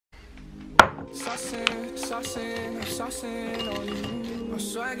saucing on you. I'm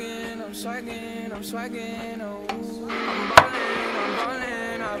swagging, oh. I'm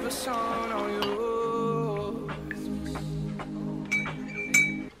ballin', I have a song on you.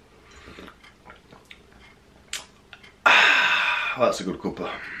 That's a good cuppa.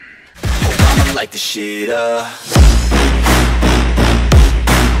 Oh, I'ma light the shit up.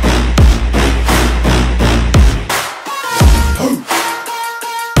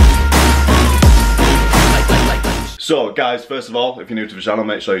 So guys, first of all, if you're new to the channel,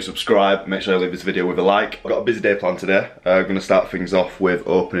 make sure you subscribe, make sure you leave this video with a like. I've got a busy day planned today. I'm going to start things off with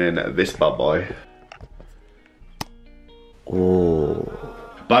opening this bad boy. Oh.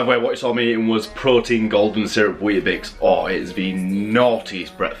 By the way, what you saw me eating was protein golden syrup Weetabix. Oh, it's the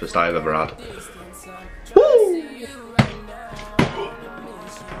naughtiest breakfast I've ever had. Woo!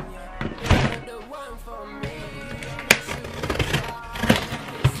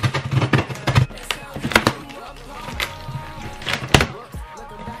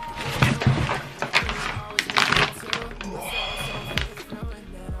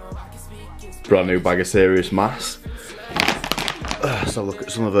 Brand new bag of serious mass. Let's have a look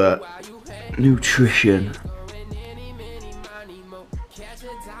at some of the nutrition.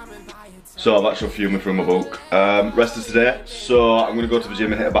 So I've actually filmed me from my book. Rest of today, so I'm going to go to the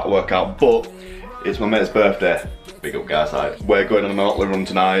gym and hit a back workout, but it's my mate's birthday. Big up guys, hi. We're going on a motley run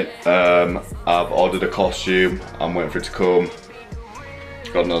tonight. I've ordered a costume, I'm waiting for it to come.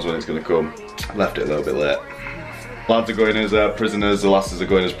 God knows when it's going to come. I left it a little bit late. Lads are going as prisoners, the lasses are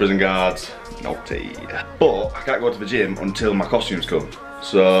going as prison guards. Naughty. But I can't go to the gym until my costumes come.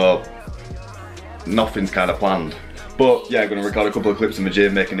 So nothing's kind of planned. But yeah, I'm going to record a couple of clips in the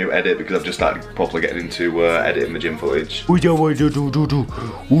gym, make a new edit because I've just started properly getting into editing the gym footage. So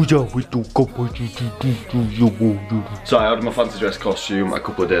I ordered my fancy dress costume a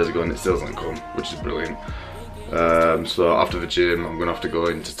couple of days ago and it still hasn't come, which is brilliant. So after the gym, I'm going to have to go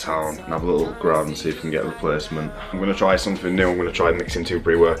into town and have a little look around and see if I can get a replacement. I'm going to try something new. I'm going to try mixing 2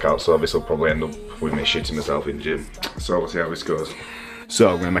 pre-workouts, so this will probably end up with me shitting myself in the gym. So we'll see how this goes. So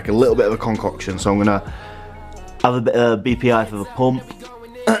I'm going to make a little bit of a concoction. So I'm going to have a bit of BPI for the pump.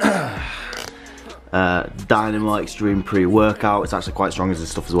 Dynamo Extreme pre-workout. It's actually quite strong as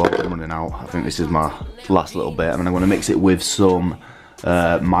this stuff as well. I'm running out. I think this is my last little bit. And I'm going to mix it with some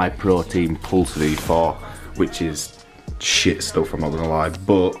My Protein Pulse V4. Which is shit stuff, I'm not gonna lie,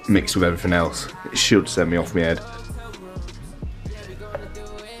 but mixed with everything else, it should send me off my head.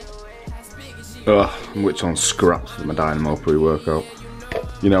 Ugh, I'm which on scraps for my Dynamo pre-workout.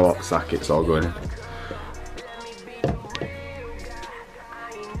 You know what, sack it, it's all going in.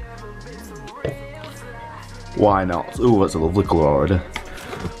 Why not? Ooh, that's a lovely colour already.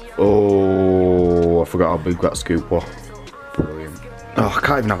 Oh, I forgot how big that scoop was. Brilliant. Oh, I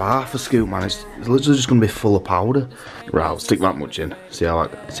can't even have half a scoop, man. It's literally just going to be full of powder. Right, I'll stick that much in. See how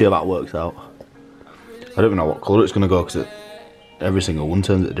that works out. I don't even know what colour it's going to go because every single one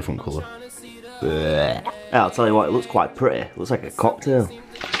turns it a different colour. Yeah, I'll tell you what, it looks quite pretty. It looks like a cocktail.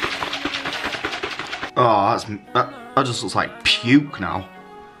 Oh, that just looks like puke now.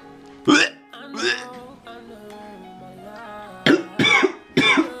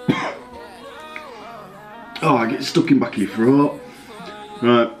 Oh, I get stuck in back of your throat.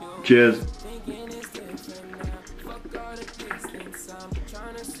 Right, cheers.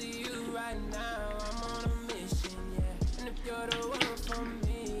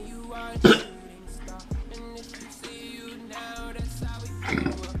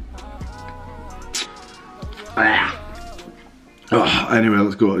 Oh, anyway,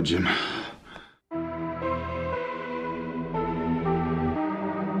 let's go to the gym.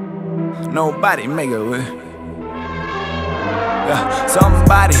 Nobody make it with. Yeah,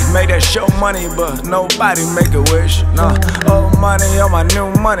 somebody made that show money, but nobody make a wish. Nah, old money on my new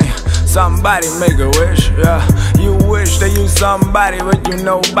money. Somebody make a wish. Yeah, you wish that you somebody, but you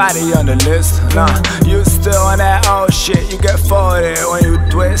nobody on the list. Nah, you still on that old shit. You get 40 when you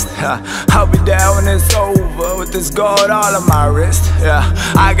twist. I'll be there when it's over with this gold all on my wrist. Yeah,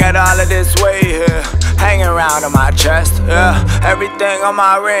 I got all of this weight here hanging around on my chest. Yeah, everything on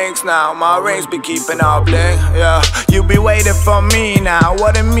my rings now. My rings be keeping all bling. Yeah, you be waiting for me now.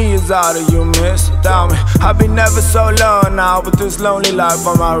 What in me is all that you miss? Tell me, I be never so low now with this lonely life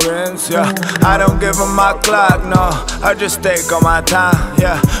on my rings. Yeah, I don't give them my clock, no. I just take on my time.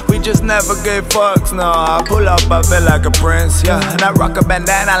 Yeah, we just never gave fucks, no. I pull up, I feel like a prince. Yeah, and I rock a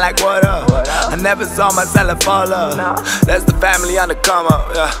bandana like what up? I never saw myself fall up. That's the family on the come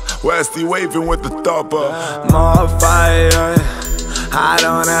up. Yeah, Westy waving with the thump up. MOFIRE. I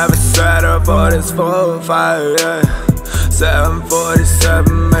don't have a setup for this 4-5. Yeah.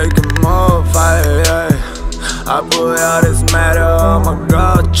 747 making more fire. I put all this matter on my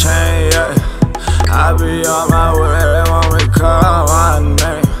gold chain, yeah. I be on my way when we call my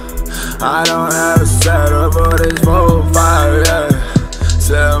name. I don't have a setup, but it's 4-5, yeah.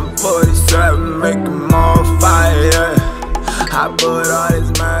 747, make them more fire, yeah. I put all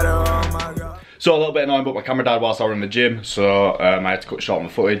this matter on my gold. So a little bit annoying, but my camera died whilst I was in the gym, so I had to cut short on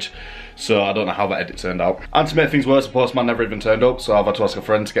the footage. So I don't know how that edit turned out. And to make things worse, the postman never even turned up, so I've had to ask a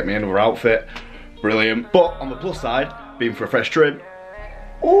friend to get me another outfit. Brilliant. But on the plus side, being for a fresh trim.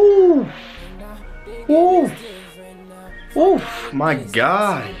 Ooh. Ooh. Oof, my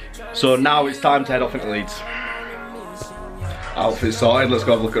guy. So now it's time to head off into Leeds. Outfit sorted, let's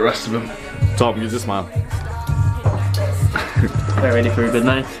go have a look at the rest of them. Tom, use this man. We're ready for a good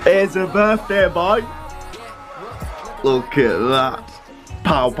night. It's a birthday, boy. Look at that.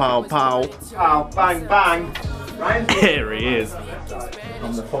 Pow, pow, pow. Pow, bang, bang. Ryan, here he is.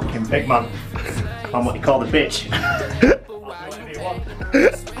 I'm the fucking big man. I'm what you call the bitch.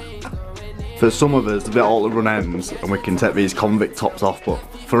 For some of us, they're all the run ends and we can take these convict tops off, but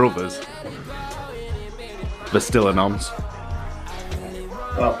for others, they're still a nonce.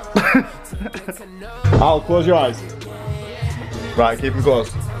 Well. Al, close your eyes. Right, keep them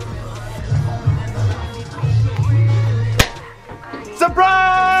closed.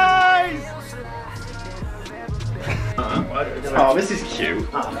 Surprise! Oh, this is cute.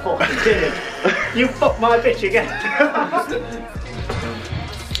 Ah, fucking kidding. You fucked my bitch again.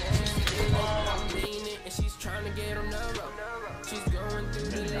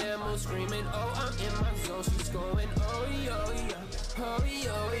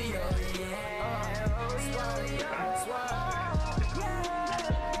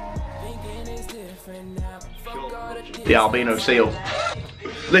 The albino seal.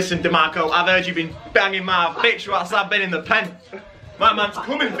 Listen, DeMarco, I've heard you've been banging my bitch whilst I've been in the pen. My man's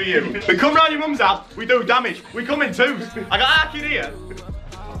coming for you. We come round your mum's house, we do damage. We come in twos. I got Ark in here.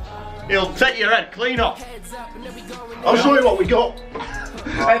 He'll take your head clean off. I'll show you what we got.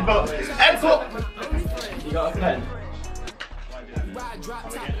 Headbutt. Headbutt. You got a pen?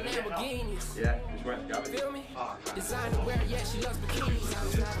 Yeah, just went to grab it.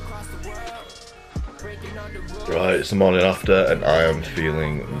 Right, it's the morning after and I am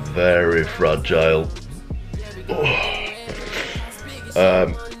feeling very fragile.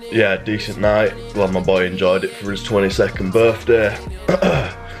 Yeah, decent night. Glad my boy enjoyed it for his 22nd birthday.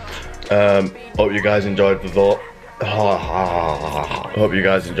 Hope you guys enjoyed the vlog. Hope you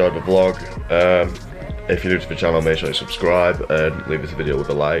guys enjoyed the vlog. If you're new to the channel, make sure you subscribe and leave this video with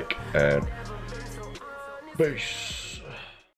a like. And peace.